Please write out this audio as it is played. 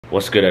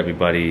What's good,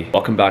 everybody?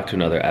 Welcome back to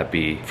another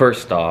epi.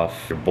 First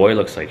off, your boy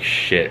looks like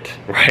shit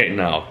right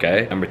now,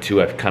 okay? Number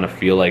 2, I kind of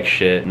feel like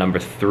shit. Number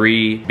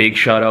 3, big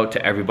shout out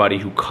to everybody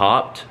who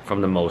copped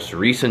from the most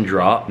recent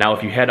drop. Now,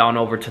 if you head on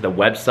over to the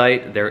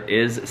website, there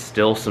is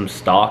still some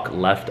stock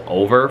left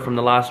over from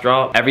the last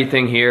drop.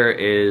 Everything here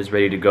is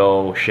ready to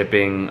go.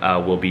 Shipping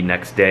will be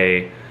next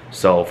day.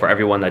 So for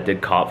everyone that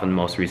did cop from the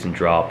most recent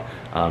drop,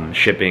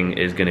 shipping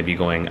is gonna be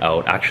going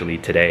out actually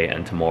today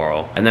and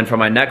tomorrow. And then for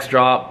my next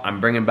drop,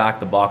 I'm bringing back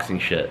the boxing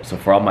shit. So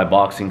for all my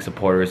boxing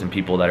supporters and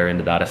people that are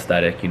into that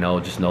aesthetic, you know,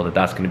 just know that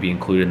that's gonna be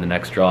included in the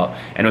next drop.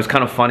 And it was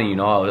kind of funny, you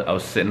know, I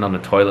was sitting on the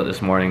toilet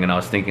this morning and I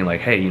was thinking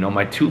like, hey, you know,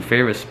 my 2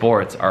 favorite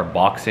sports are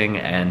boxing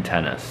and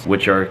tennis,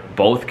 which are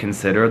both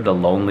considered the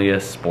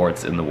loneliest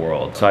sports in the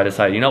world. So I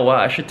decided, you know what,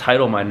 I should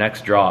title my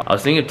next drop. I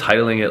was thinking of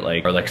titling it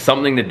like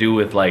something to do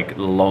with like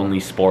the lonely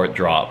sport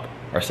drop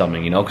or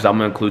something, you know, because I'm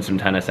gonna include some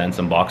tennis and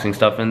some boxing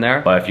stuff in there.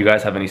 But if you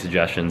guys have any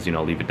suggestions, you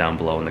know, leave it down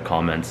below in the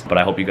comments. But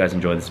I hope you guys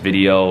enjoyed this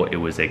video. It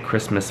was a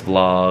Christmas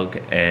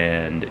vlog,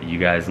 and you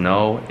guys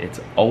know it's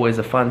always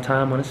a fun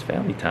time when it's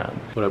family time.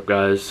 What up,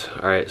 guys?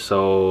 All right,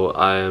 so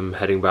I'm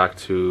heading back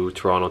to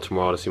Toronto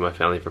tomorrow to see my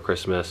family for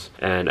Christmas,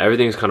 and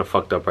everything's kind of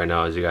fucked up right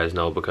now, as you guys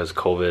know, because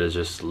COVID is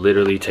just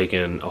literally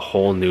taking a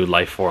whole new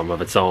life form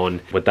of its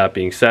own. With that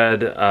being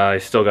said, I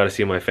still got to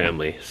see my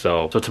family.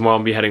 So tomorrow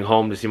I'll be heading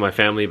home to see my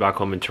family back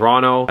home in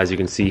Toronto. As you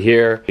can see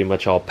here, pretty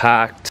much all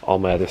packed. All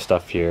my other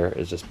stuff here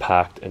is just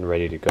packed and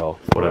ready to go.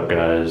 What up,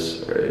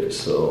 guys? All right,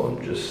 so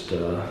I'm just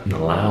in the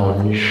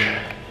lounge,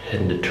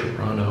 heading to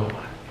Toronto.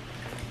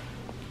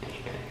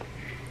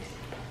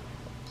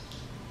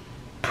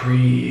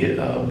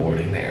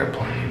 Pre-boarding the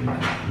airplane,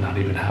 not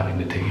even having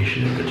to take a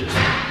shit, but just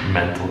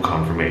mental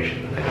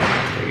confirmation that I don't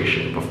have to take a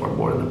shit before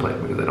boarding the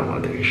plane because I don't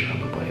want to take a shit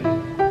on the plane.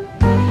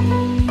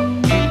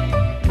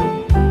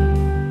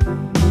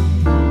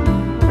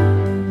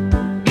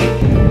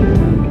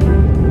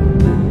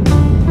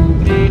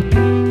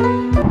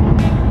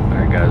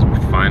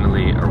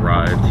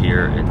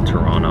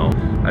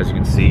 As you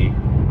can see,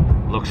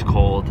 looks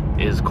cold,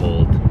 is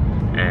cold,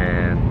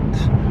 and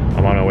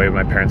I'm on my way to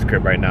my parents'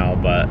 crib right now,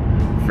 but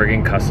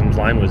friggin' customs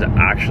line was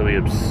actually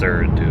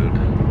absurd, dude.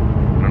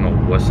 I don't know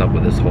what's up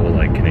with this whole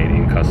like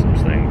Canadian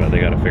customs thing, but they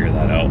gotta figure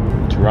that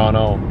out.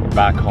 Toronto, we're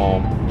back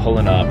home,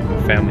 pulling up,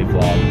 family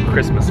vlog,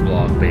 Christmas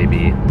vlog,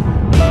 baby.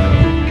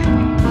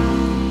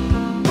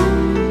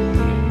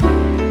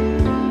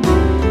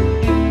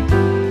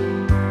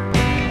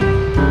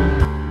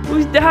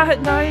 Who's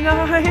that, Nai?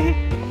 Hi!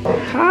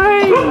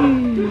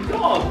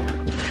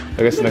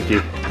 I guess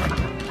Snooki.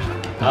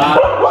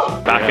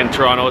 Back in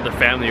Toronto with the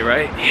family,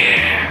 right?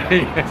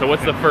 Yeah. So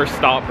what's the first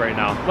stop right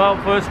now?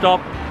 Well, first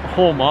stop,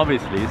 home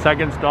obviously.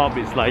 Second stop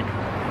is like,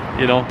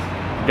 you know,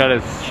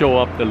 gotta show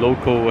up the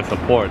local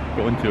support,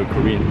 going to a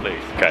Korean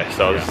place. Okay,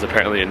 so this is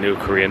apparently a new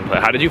Korean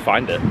place. How did you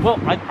find it? Well,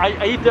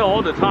 I eat there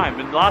all the time.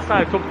 And last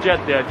time I took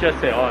Jet there, Jet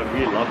said, oh, I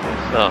really love this.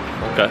 Oh,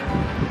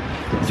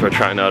 okay. So we're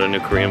trying out a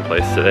new Korean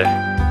place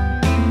today.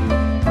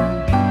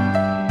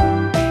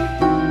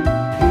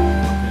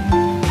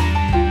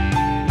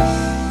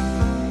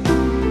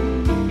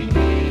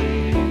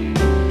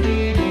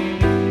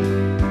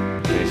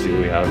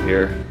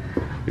 Here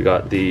we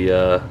got the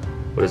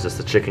what is this,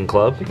 the chicken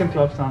club? Chicken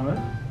club sandwich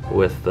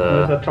with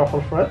the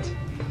truffle frit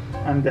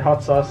and the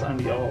hot sauce and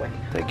the garlic.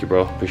 Thank you,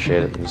 bro,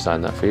 appreciate it. Can you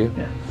sign that for you?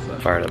 Yeah, so.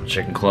 Fired up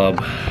chicken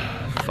club.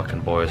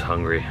 Fucking boy is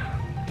hungry.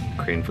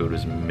 Korean food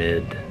is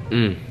mid.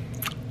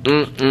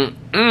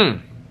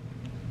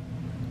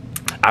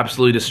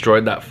 Absolutely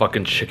destroyed that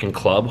fucking chicken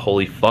club.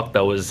 Holy fuck,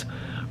 that was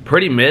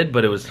pretty mid,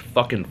 but it was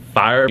fucking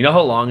fire. You know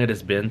how long it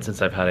has been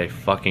since I've had a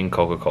fucking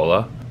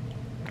Coca-Cola?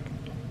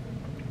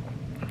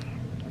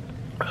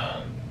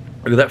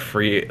 Look at that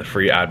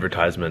free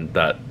advertisement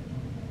that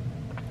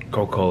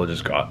Coca-Cola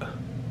just got.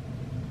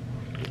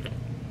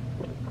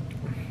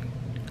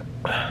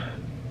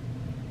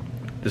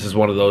 This is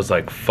one of those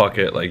like, fuck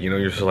it, like, you know,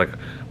 you're just like,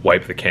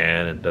 wipe the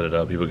can and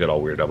da-da-da. People get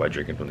all weirded out by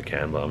drinking from the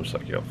can, but I'm just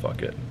like, yo,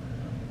 fuck it.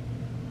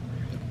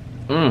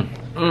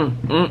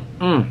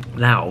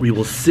 Now, we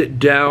will sit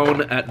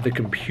down at the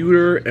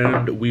computer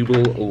and we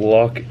will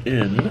lock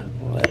in.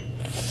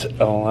 Let's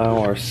allow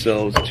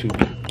ourselves to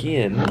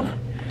begin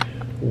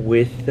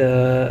with,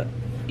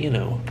 you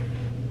know,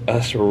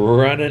 us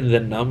running the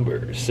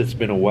numbers. It's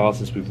been a while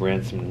since we've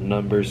ran some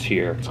numbers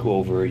here. Let's go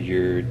over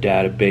your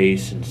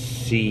database and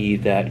see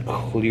that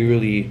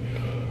clearly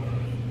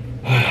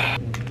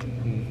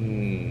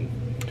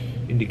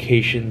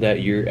indication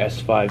that your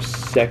S5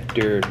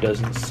 sector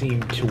doesn't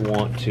seem to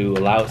want to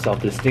allow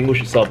itself to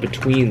distinguish itself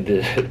between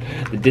the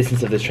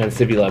distance of the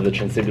transcivula, the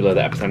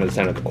epicenter, the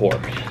center of the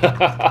core.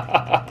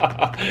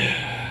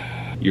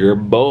 Your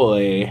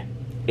boy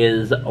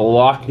is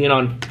locked in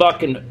on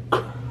fucking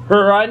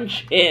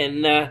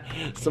crunching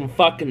some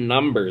fucking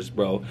numbers,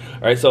 bro. All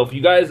right, so if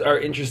you guys are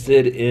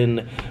interested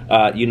in,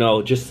 you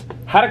know, just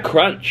how to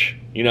crunch,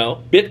 you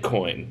know,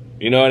 Bitcoin,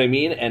 you know what I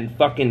mean, and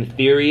fucking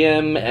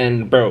Ethereum,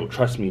 and bro,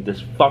 trust me,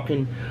 this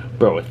fucking,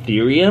 bro,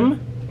 Ethereum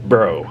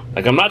Bro,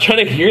 like I'm not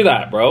trying to hear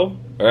that, bro.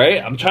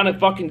 Alright? I'm trying to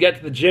fucking get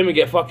to the gym and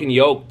get fucking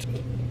yoked.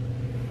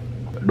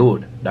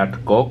 Dude,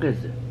 that Coke is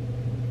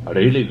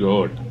really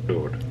good,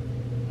 dude.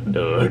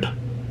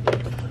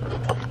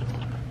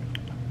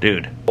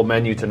 Dude. Full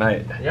menu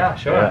tonight. Yeah,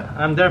 sure. Yeah.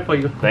 I'm there for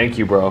you. Thank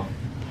you, bro.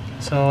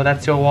 So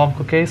that's your warm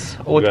cookies,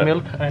 oat Yeah.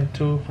 milk, and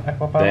 2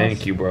 aqua powers.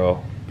 Thank you, bro.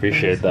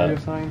 Appreciate that.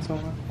 So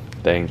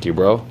Thank you,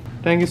 bro.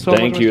 Thank you so much.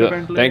 Thank you. Mr.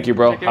 Bentley. Thank you,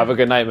 bro. Take care. Have a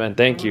good night, man.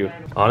 Thank you.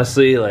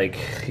 Honestly, like,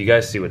 you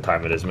guys see what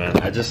time it is, man.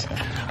 I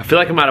feel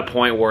like I'm at a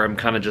point where I'm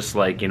kind of just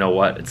like, you know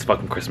what? It's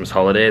fucking Christmas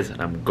holidays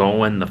and I'm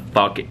going the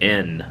fuck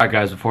in. All right,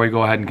 guys, before we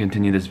go ahead and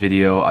continue this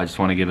video, I just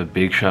want to give a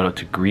big shout out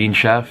to Green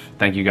Chef.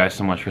 Thank you guys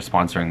so much for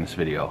sponsoring this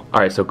video. All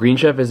right, so Green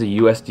Chef is a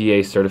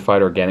USDA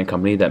certified organic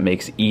company that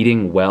makes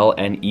eating well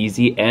and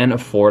easy and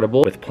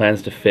affordable with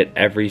plans to fit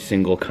every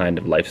single kind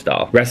of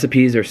lifestyle.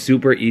 Recipes are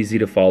super easy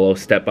to follow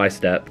step by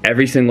step.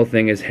 Every single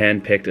thing is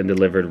hand-picked and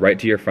delivered right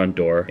to your front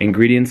door.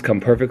 Ingredients come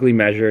perfectly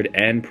measured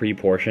and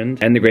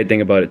pre-portioned. And the great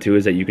thing about it too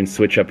is that you can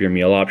switch up your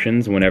meal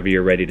options whenever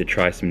you're ready to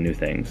try some new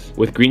things.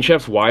 With Green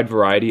Chef's wide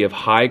variety of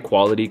high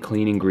quality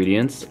clean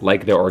ingredients,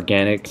 like their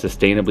organic,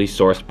 sustainably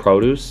sourced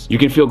produce, you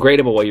can feel great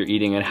about what you're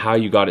eating and how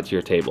you got it to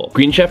your table.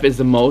 Green Chef is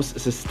the most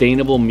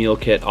sustainable meal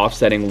kit,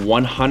 offsetting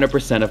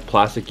 100% of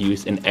plastic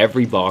use in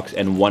every box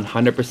and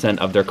 100%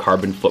 of their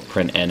carbon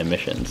footprint and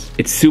emissions.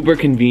 It's super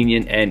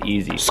convenient and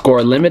easy.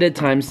 Score limited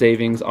time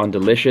savings on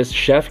delicious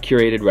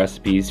chef-curated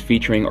recipes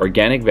featuring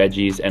organic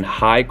veggies and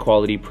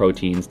high-quality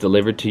proteins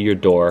delivered to your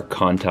door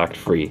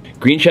contact-free.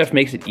 Green Chef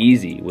makes it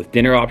easy with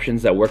dinner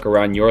options that work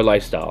around your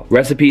lifestyle.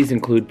 Recipes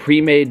include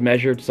pre-made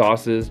measured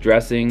sauces,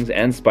 dressings,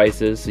 and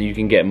spices so you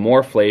can get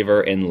more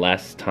flavor in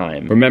less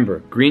time. Remember,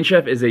 Green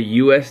Chef is a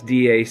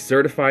USDA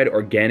certified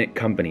organic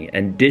company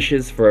and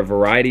dishes for a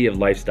variety of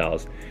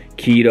lifestyles: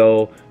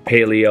 keto,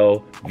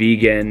 paleo,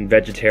 vegan,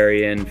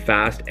 vegetarian,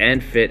 fast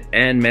and fit,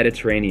 and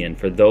Mediterranean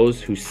for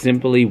those who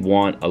simply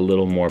want a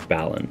little more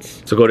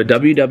balance. So go to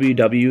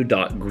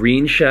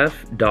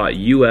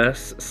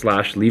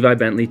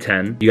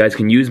www.greenchef.us/LeviBentley10. You guys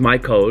can use my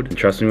code, and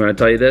trust me when I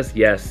tell you this,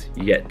 yes,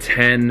 you get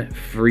 10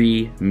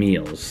 free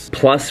meals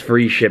plus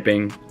free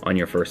shipping on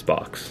your first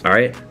box. All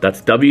right,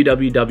 that's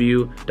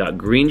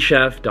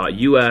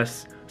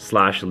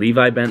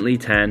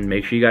www.greenchef.us/LeviBentley10.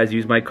 Make sure you guys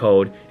use my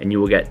code and you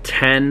will get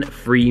 10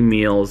 free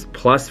meals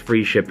plus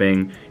free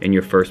shipping in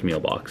your first meal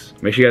box.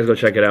 Make sure you guys go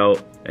check it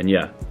out. And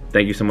yeah,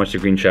 thank you so much to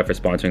Green Chef for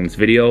sponsoring this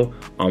video.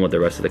 On with the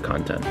rest of the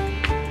content.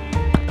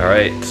 All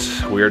right,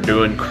 we're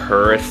doing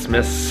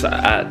Christmas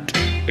at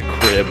the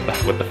crib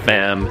with the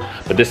fam,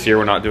 but this year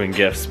we're not doing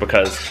gifts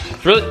because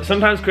really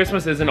sometimes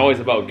Christmas isn't always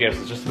about gifts.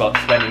 It's just about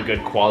spending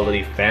good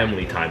quality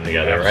family time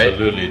together, right?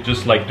 Absolutely,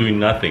 just like doing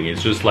nothing.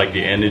 It's just like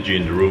the energy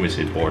in the room is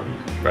important,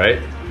 right?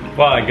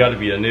 Well, I gotta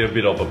be a little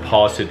bit of a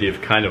positive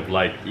kind of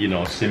like, you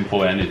know,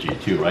 simple energy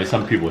too, right?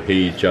 Some people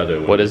hate each other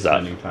when What is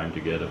that? spending time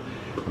together.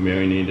 I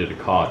marinated a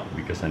cod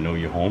because I know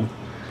you're home.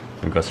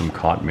 I've got some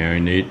cod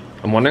marinade.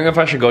 I'm wondering if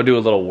I should go do a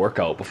little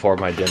workout before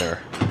my dinner.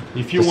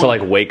 If you Just want,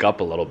 to like wake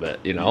up a little bit,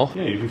 you know?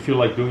 yeah, if you feel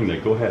like doing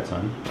that, go ahead,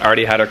 son. I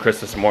already had our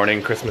Christmas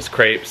morning, Christmas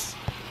crepes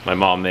my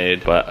mom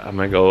made, but I'm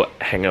gonna go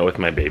hang out with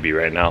my baby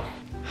right now.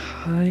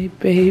 Hi,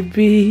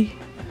 baby.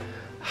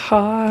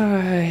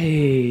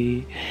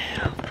 Hi.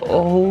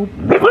 Oh.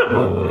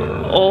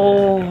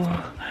 Oh.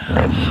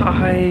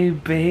 Hi,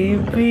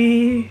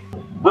 baby.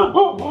 Come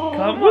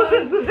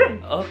on.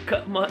 Oh,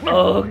 come on.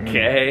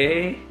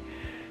 Okay.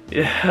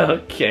 Yeah,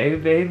 okay,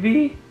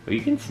 baby. You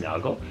can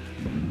snuggle.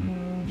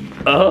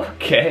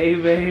 Okay,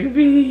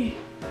 baby.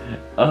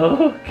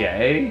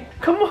 Okay.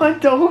 Come on,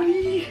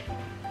 Dodie.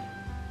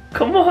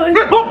 Come on,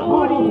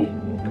 Dodie.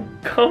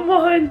 Come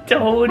on,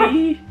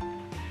 Dodie.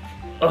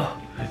 Oh.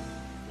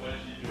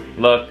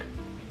 Look.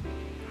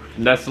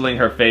 Nestling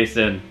her face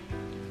in.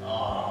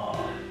 Oh.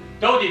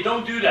 Dodie,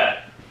 don't do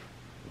that.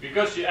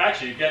 Because you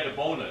actually get a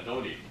boner,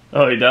 Dodie.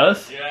 Oh, he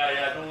does?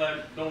 Yeah,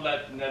 don't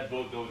let Ned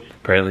vote Dodie.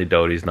 Apparently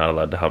Dodie's not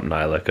allowed to help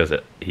Nyla because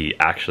he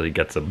actually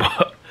gets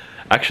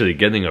actually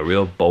getting a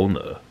real boner.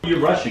 What are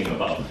you rushing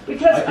about?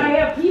 Because I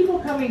have people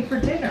coming for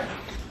dinner.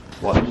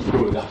 What? Just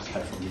throw it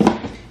outside for me.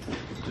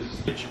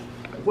 Just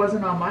It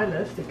wasn't on my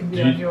list, it can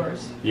be on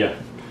yours. yeah.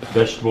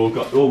 Vegetable.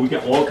 Oh, we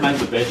got all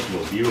kinds of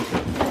vegetables. Beautiful.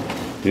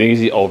 Do you think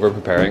he's over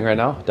preparing right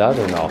now, Dad,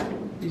 or no?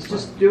 He's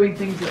just doing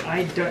things that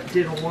I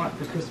didn't want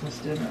for Christmas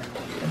dinner.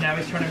 And now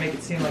he's trying to make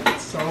it seem like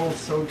it's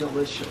so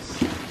delicious.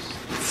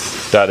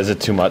 Dad, is it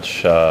too much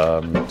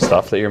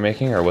stuff that you're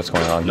making, or what's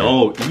going on here?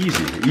 No,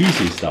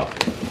 easy stuff.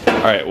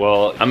 All right,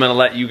 well, I'm gonna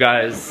let you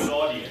guys,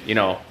 you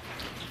know,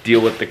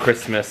 deal with the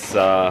Christmas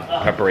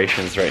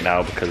preparations right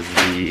now because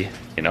the,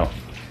 you know,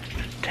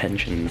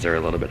 tensions are a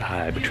little bit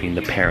high between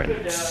the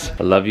parents.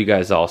 I love you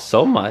guys all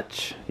so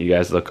much. You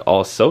guys look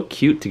all so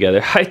cute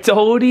together. Hi,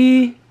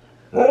 Dodie.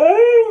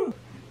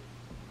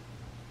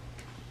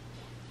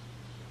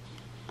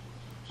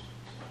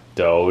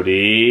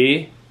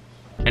 Dodie.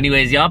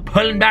 Anyways, y'all,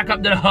 pulling back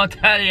up to the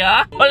hotel,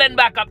 yeah? Pulling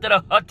back up to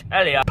the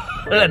hotel, yeah?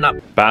 Pulling up.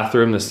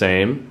 Bathroom the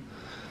same,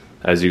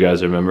 as you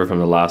guys remember from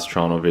the last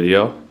Toronto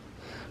video.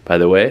 By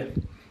the way,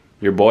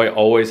 Your boy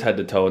always head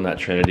to toe in that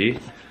Trinity.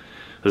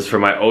 This is for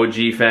my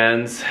OG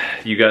fans.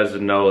 You guys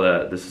would know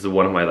that this is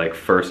one of my like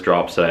first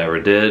drops that I ever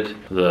did.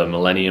 The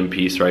Millennium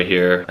piece right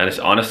here. And it's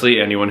honestly,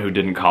 anyone who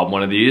didn't cop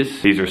one of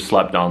these are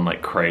slept on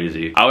like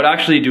crazy. I would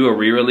actually do a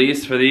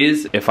re-release for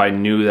these if I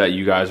knew that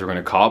you guys were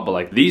gonna cop, but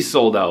like these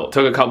sold out. It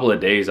took a couple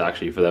of days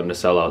actually for them to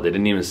sell out. They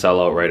didn't even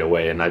sell out right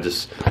away. And I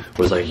just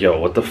was like, yo,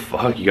 what the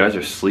fuck? You guys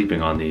are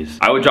sleeping on these.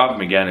 I would drop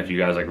them again if you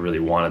guys like really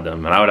wanted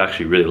them. And I would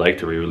actually really like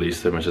to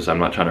re-release them. It's just I'm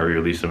not trying to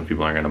re-release them if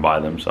people aren't gonna buy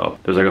them. So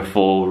there's like a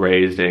full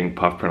raised ink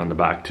puff print on the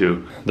back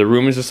too. The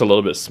room is just a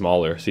little bit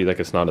smaller. See, like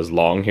it's not as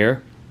long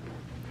here,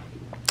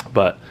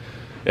 but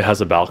it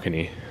has a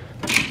balcony,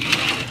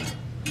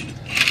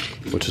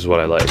 which is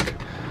what I like.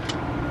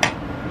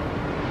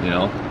 You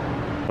know?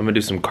 I'm gonna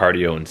do some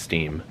cardio and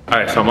steam. All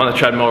right, so I'm on the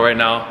treadmill right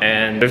now,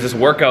 and there's this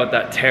workout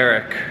that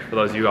Tarek, for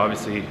those of you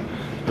obviously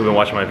who've been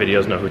watching my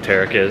videos know who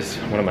Tarek is,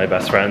 one of my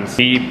best friends.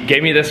 He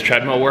gave me this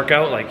treadmill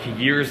workout like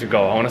years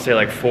ago. I wanna say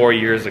like 4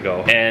 years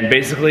ago. And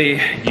basically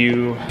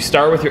you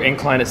start with your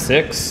incline at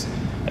 6,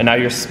 and now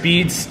your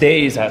speed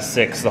stays at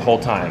 6 the whole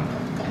time,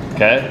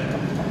 okay?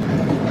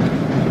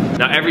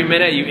 Now every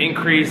minute you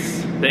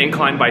increase the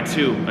incline by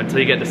 2 until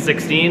you get to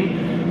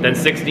 16, then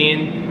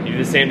 16, you do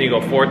the same thing, you go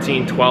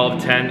 14,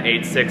 12, 10,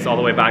 8, 6, all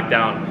the way back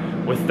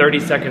down with 30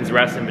 seconds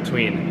rest in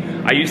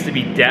between. I used to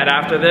be dead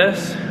after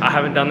this. I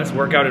haven't done this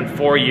workout in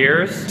 4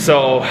 years,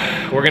 so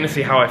we're gonna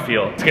see how I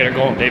feel. Let's get her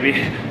going, baby.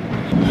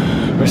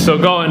 We're still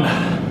going.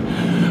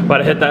 About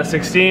to hit that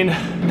 16.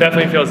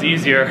 Definitely feels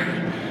easier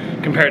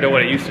compared to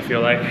what it used to feel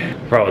like.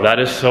 Bro, that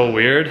is so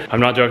weird. I'm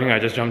not joking, I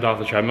just jumped off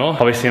the treadmill.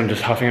 Obviously I'm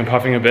just huffing and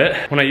puffing a bit.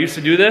 When I used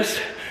to do this,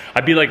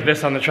 I'd be like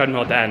this on the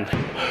treadmill at the end.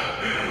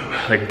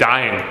 Like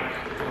dying.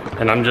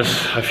 And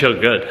I feel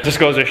good. Just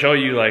goes to show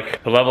you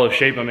like the level of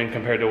shape I'm in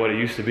compared to what it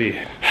used to be.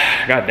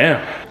 God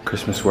damn.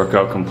 Christmas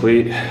workout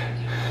complete.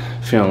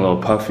 Feeling a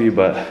little puffy,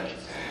 but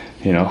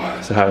you know,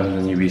 that's what happens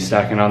when you be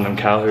stacking on them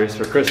calories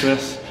for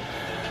Christmas.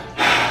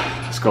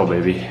 Let's go,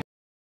 baby.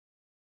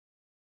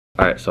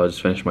 Alright, so I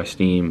just finished my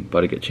steam,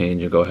 about to get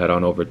changed and go head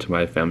on over to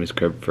my family's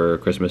crib for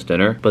Christmas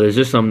dinner. But there's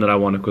just something that I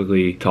want to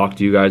quickly talk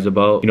to you guys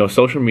about. You know,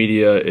 social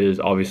media is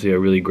obviously a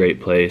really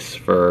great place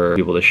for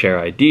people to share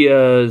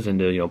ideas and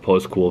to, you know,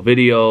 post cool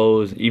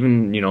videos.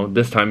 Even, you know,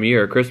 this time of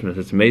year, Christmas,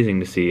 it's amazing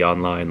to see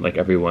online, like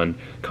everyone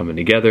coming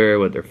together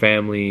with their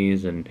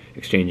families and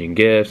exchanging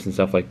gifts and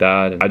stuff like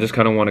that. And I just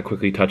kind of want to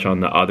quickly touch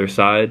on the other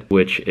side,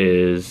 which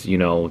is, you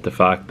know, the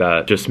fact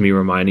that just me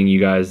reminding you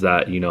guys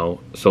that, you know,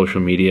 social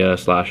media /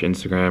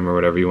 Instagram or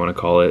whatever you want to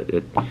call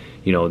it,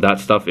 you know, that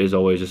stuff is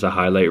always just a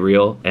highlight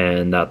reel,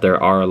 and that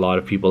there are a lot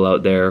of people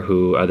out there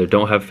who either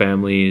don't have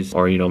families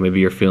or, you know, maybe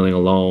you're feeling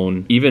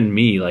alone. Even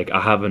me, like I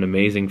have an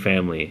amazing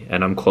family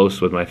and I'm close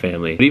with my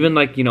family. But even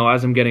like, you know,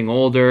 as I'm getting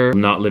older,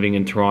 I'm not living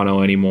in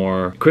Toronto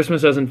anymore,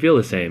 Christmas doesn't feel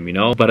the same, you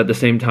know? But at the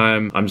same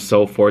time, I'm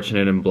so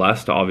fortunate and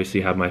blessed to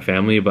obviously have my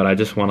family, but I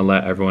just want to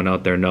let everyone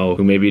out there know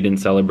who maybe didn't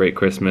celebrate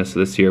Christmas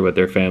this year with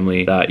their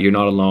family, that you're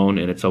not alone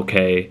and it's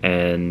okay,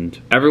 and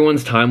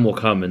everyone's time will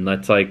come. And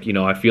that's like, you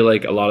know, I feel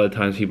like a lot of the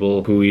times people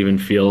who even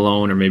feel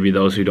alone, or maybe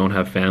those who don't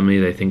have family,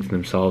 they think to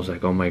themselves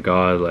like, oh my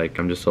god, like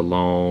I'm just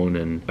alone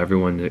and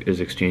everyone is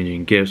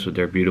exchanging gifts with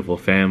their beautiful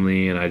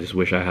family and I just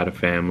wish I had a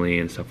family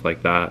and stuff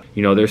like that.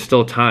 You know, there's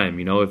still time,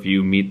 you know, if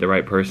you meet the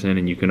right person,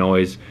 and you can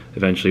always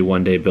eventually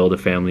one day build a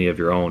family of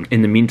your own.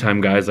 In the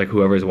meantime, guys, like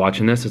whoever's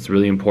watching this, it's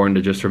really important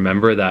to just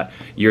remember that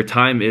your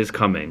time is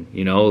coming,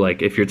 you know?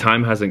 Like if your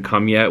time hasn't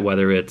come yet,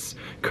 whether it's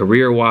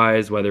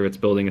career-wise, whether it's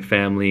building a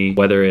family,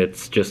 whether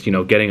it's just, you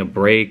know, getting a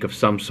break of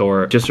some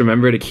sort, just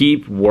remember to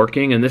keep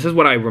working. And this is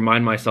what I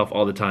remind myself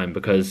all the time,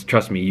 because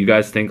trust me, you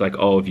guys think like,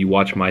 oh, if you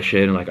watch my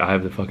shit and like I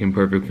have the fucking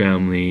perfect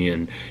family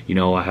and, you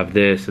know, I have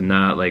this and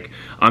that, like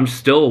I'm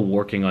still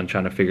working on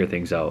trying to figure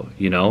things out,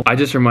 you know? I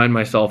just remind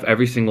myself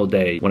every single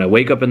day when I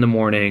wake up in the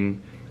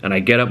morning and I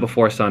get up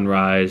before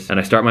sunrise and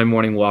I start my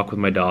morning walk with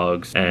my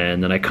dogs,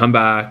 and then I come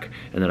back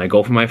and then I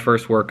go for my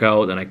first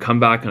workout, then I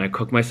come back and I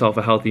cook myself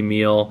a healthy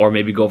meal, or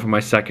maybe go for my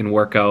second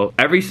workout.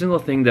 Every single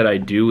thing that I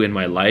do in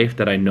my life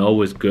that I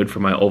know is good for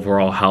my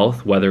overall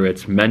health, whether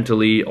it's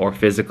mentally or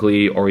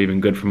physically or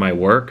even good for my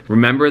work,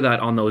 remember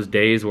that on those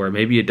days where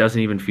maybe it doesn't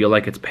even feel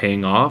like it's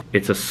paying off,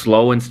 it's a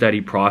slow and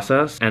steady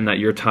process, and that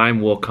your time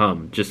will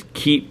come. Just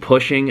keep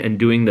pushing and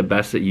doing the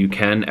best that you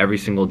can every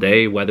single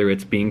day, whether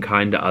it's being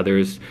kind to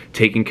others,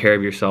 taking care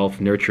of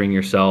yourself, nurturing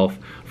yourself,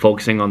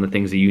 focusing on the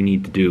things that you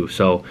need to do.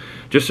 So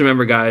just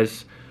remember,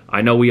 guys,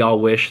 I know we all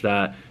wish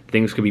that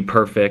things could be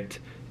perfect,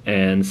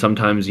 and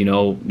sometimes, you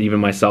know, even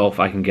myself,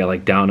 I can get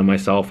like down on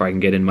myself, or I can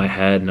get in my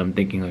head and I'm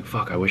thinking like,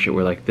 fuck, I wish it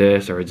were like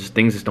this, or just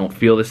things just don't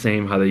feel the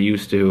same how they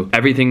used to.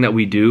 Everything that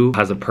we do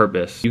has a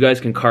purpose. You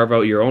guys can carve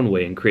out your own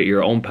way and create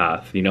your own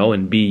path, you know,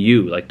 and be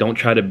you. Like, don't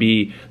try to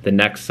be the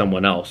next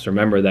someone else.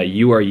 Remember that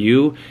you are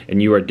you,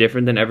 and you are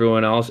different than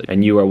everyone else,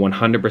 and you are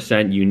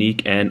 100%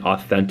 unique and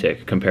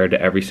authentic compared to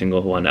every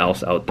single one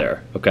else out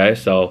there, okay?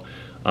 So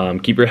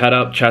keep your head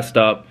up, chest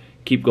up,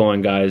 keep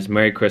going, guys.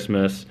 Merry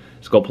Christmas.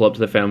 Let's go pull up to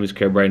the family's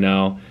crib right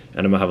now,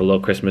 and I'm gonna have a little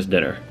Christmas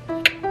dinner.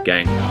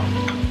 Gang.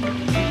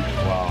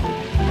 Wow.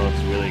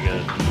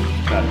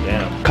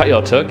 Cut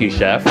your turkey,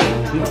 chef.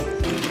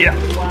 Yeah.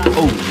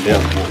 Oh,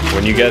 yeah.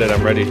 When you get it,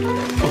 I'm ready.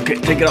 Okay,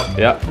 take it out.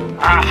 Yeah.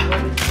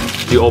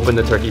 Do you open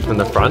the turkey from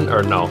the front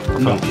or no?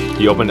 No.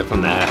 You open it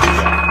from the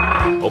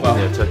ass. Open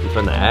the turkey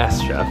from the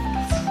ass, chef.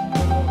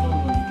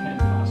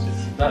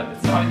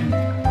 It's not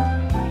even